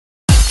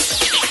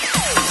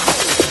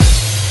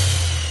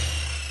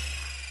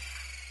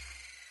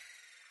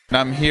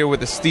I'm here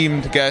with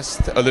esteemed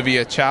guest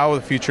Olivia Chow,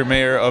 the future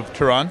mayor of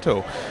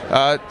Toronto.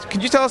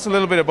 Could you tell us a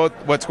little bit about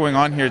what's going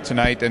on here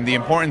tonight and the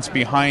importance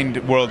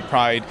behind World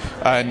Pride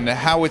and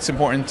how it's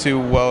important to,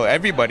 well,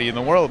 everybody in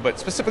the world, but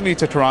specifically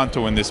to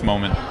Toronto in this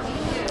moment?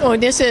 Oh,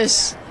 this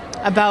is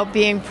about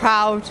being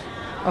proud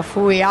of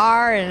who we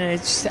are, and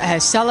it's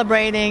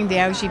celebrating the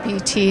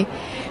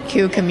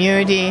LGBTQ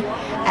community,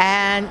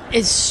 and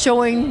it's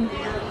showing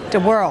the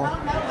world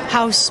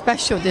how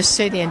special this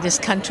city and this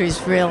country is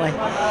really.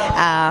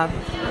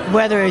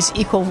 Whether it's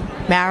equal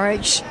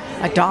marriage,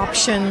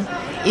 adoption,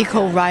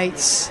 equal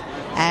rights,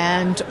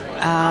 and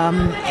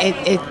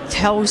it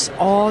tells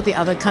all the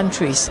other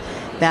countries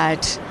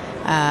that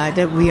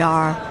we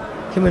are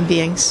human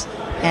beings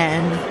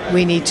and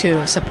we need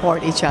to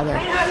support each other.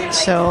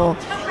 So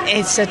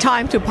it's a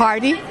time to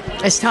party,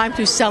 it's time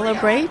to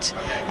celebrate,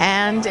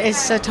 and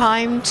it's a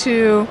time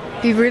to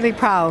be really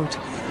proud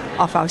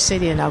of our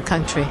city and our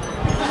country.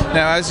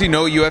 Now, as you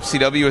know,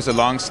 UFCW is a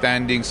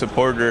long-standing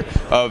supporter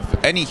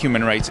of any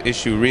human rights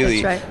issue,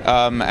 really. That's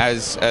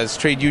right. As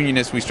trade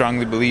unionists, we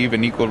strongly believe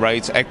in equal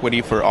rights,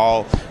 equity for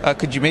all.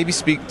 Could you maybe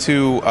speak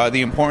to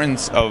the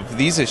importance of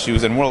these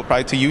issues and World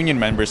Pride to union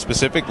members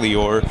specifically,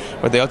 or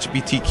the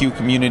LGBTQ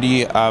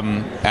community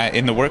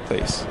in the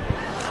workplace?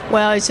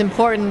 Well, it's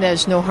important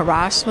there's no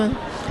harassment,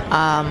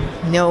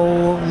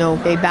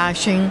 no gay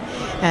bashing.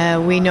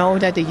 We know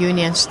that the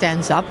union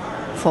stands up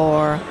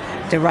for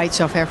the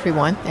rights of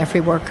everyone,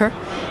 every worker,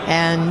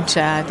 and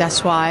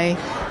that's why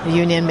the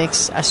union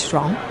makes us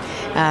strong.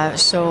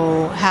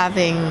 So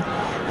having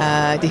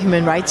the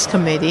Human Rights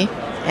Committee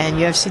and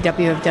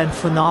UFCW have done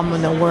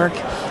phenomenal work,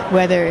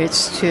 whether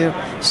it's to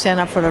stand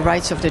up for the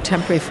rights of the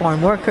temporary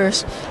foreign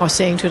workers or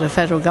saying to the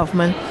federal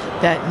government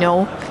that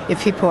no,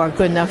 if people are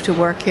good enough to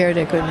work here,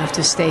 they're good enough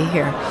to stay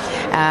here.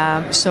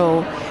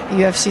 So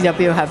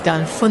UFCW have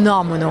done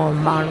phenomenal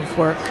amount of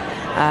work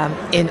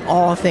in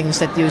all things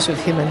that deals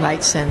with human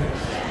rights, and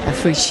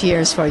free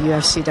cheers for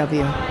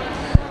UFCW.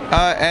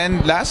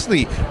 And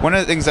lastly, one of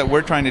the things that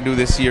we're trying to do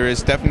this year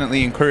is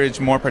definitely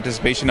encourage more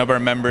participation of our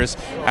members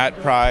at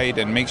Pride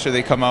and make sure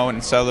they come out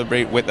and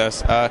celebrate with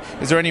us.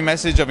 Is there any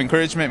message of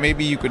encouragement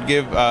maybe you could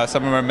give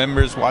some of our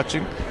members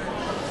watching?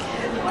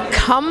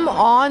 Come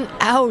on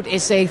out.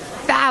 It's a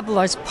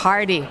fabulous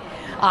party.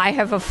 I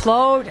have a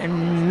float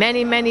and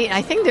many,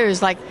 I think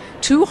there's like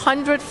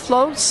 200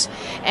 floats,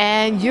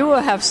 and you will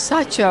have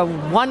such a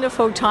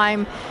wonderful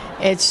time.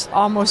 It's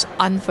almost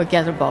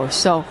unforgettable.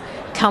 So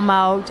come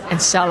out and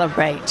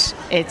celebrate.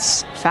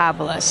 It's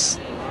fabulous.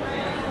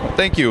 Well,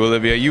 thank you,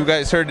 Olivia. You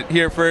guys heard it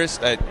here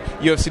first at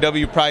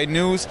UFCW Pride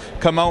News.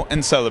 Come out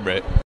and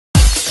celebrate.